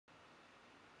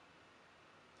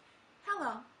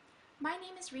Hello, my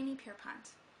name is Rene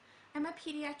Pierpont. I'm a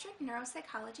Pediatric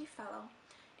Neuropsychology Fellow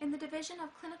in the Division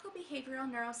of Clinical Behavioral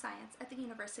Neuroscience at the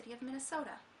University of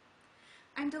Minnesota.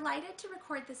 I'm delighted to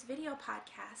record this video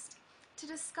podcast to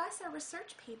discuss a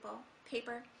research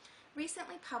paper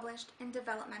recently published in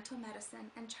Developmental Medicine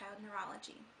and Child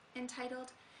Neurology,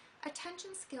 entitled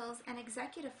Attention Skills and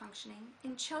Executive Functioning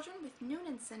in Children with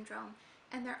Noonan Syndrome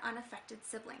and Their Unaffected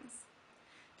Siblings.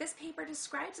 This paper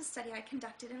describes a study I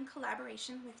conducted in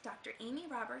collaboration with Dr. Amy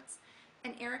Roberts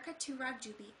and Erica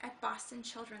Turag-Dube at Boston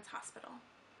Children's Hospital.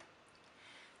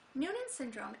 Noonan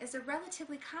syndrome is a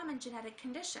relatively common genetic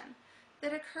condition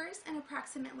that occurs in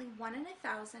approximately 1 in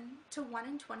 1,000 to 1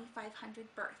 in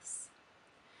 2,500 births.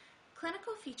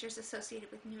 Clinical features associated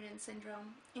with Noonan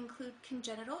syndrome include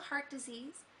congenital heart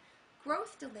disease,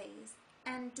 growth delays,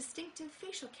 and distinctive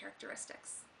facial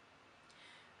characteristics.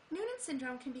 Noonan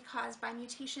syndrome can be caused by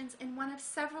mutations in one of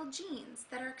several genes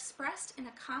that are expressed in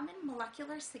a common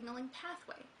molecular signaling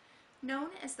pathway, known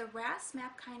as the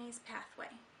Ras/MAP kinase pathway.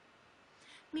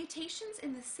 Mutations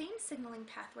in the same signaling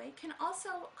pathway can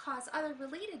also cause other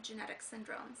related genetic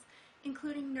syndromes,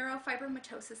 including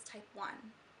neurofibromatosis type 1.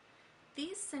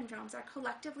 These syndromes are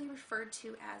collectively referred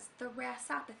to as the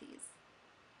Rasopathies.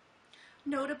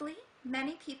 Notably,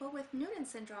 many people with Noonan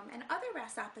syndrome and other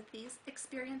Rasopathies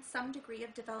experience some degree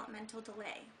of developmental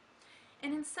delay,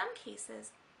 and in some cases,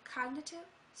 cognitive,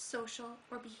 social,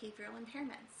 or behavioral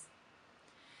impairments.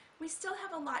 We still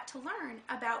have a lot to learn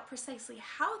about precisely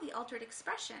how the altered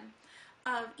expression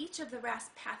of each of the Ras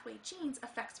pathway genes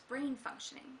affects brain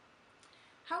functioning.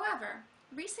 However,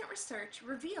 recent research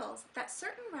reveals that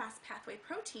certain Ras pathway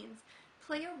proteins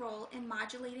play a role in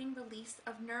modulating release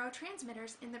of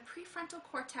neurotransmitters in the prefrontal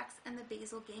cortex and the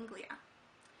basal ganglia.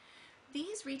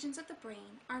 These regions of the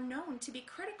brain are known to be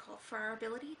critical for our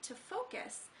ability to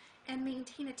focus and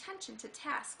maintain attention to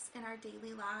tasks in our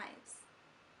daily lives.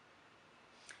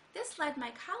 This led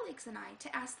my colleagues and I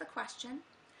to ask the question,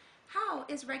 how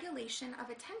is regulation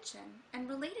of attention and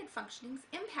related functionings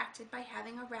impacted by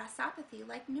having a Rasopathy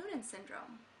like Noonan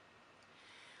syndrome?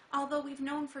 Although we've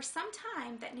known for some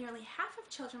time that nearly half of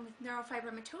children with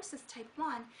neurofibromatosis type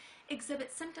 1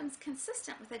 exhibit symptoms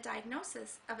consistent with a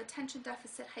diagnosis of attention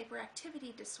deficit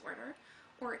hyperactivity disorder,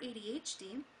 or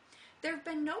ADHD, there have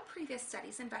been no previous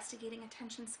studies investigating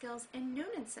attention skills in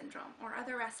Noonan syndrome or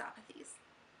other Rasopathies.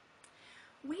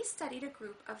 We studied a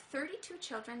group of 32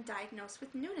 children diagnosed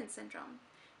with Noonan syndrome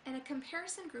and a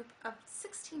comparison group of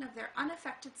 16 of their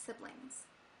unaffected siblings.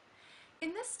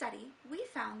 In this study, we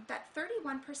found that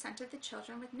 31% of the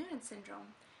children with Noonan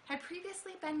syndrome had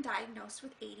previously been diagnosed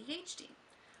with ADHD,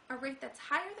 a rate that's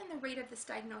higher than the rate of this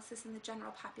diagnosis in the general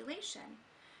population,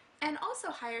 and also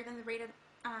higher than the rate of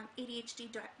ADHD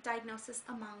diagnosis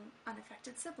among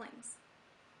unaffected siblings.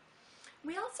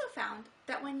 We also found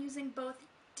that when using both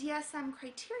DSM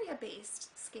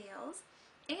criteria-based scales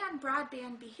and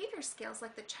broadband behavior scales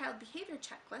like the Child Behavior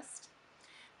Checklist,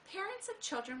 parents of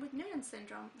children with Noonan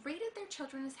syndrome rated their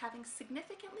children as having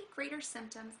significantly greater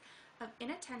symptoms of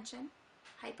inattention,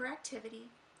 hyperactivity,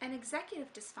 and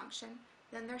executive dysfunction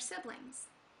than their siblings.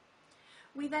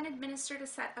 We then administered a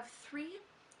set of 3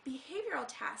 behavioral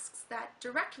tasks that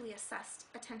directly assessed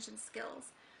attention skills,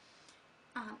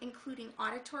 including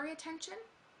auditory attention,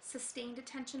 sustained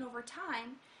attention over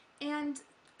time, and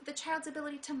the child's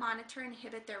ability to monitor and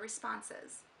inhibit their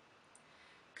responses.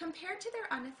 Compared to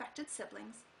their unaffected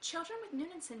siblings, children with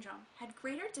Noonan syndrome had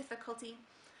greater difficulty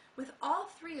with all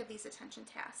 3 of these attention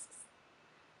tasks.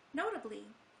 Notably,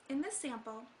 in this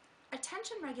sample,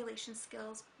 attention regulation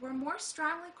skills were more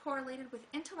strongly correlated with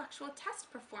intellectual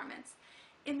test performance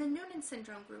in the Noonan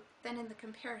syndrome group than in the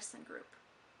comparison group.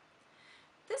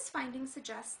 This finding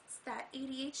suggests that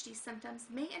ADHD symptoms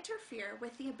may interfere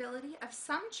with the ability of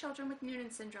some children with Noonan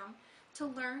syndrome to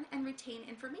learn and retain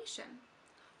information,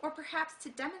 or perhaps to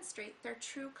demonstrate their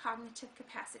true cognitive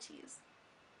capacities.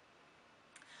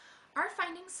 Our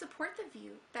findings support the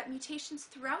view that mutations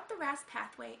throughout the Ras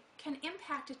pathway can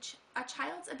impact a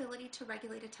child's ability to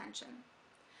regulate attention.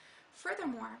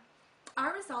 Furthermore,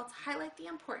 our results highlight the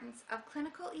importance of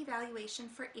clinical evaluation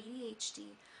for ADHD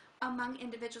among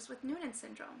individuals with Noonan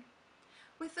syndrome,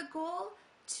 with the goal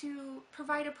to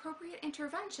provide appropriate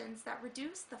interventions that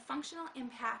reduce the functional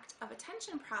impact of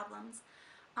attention problems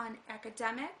on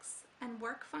academics and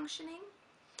work functioning,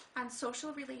 on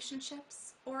social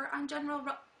relationships, or on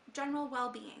general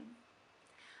well-being.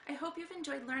 I hope you've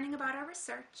enjoyed learning about our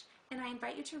research, and I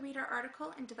invite you to read our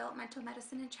article in Developmental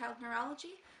Medicine and Child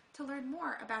Neurology to learn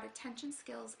more about attention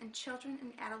skills in children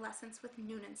and adolescents with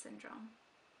Noonan syndrome.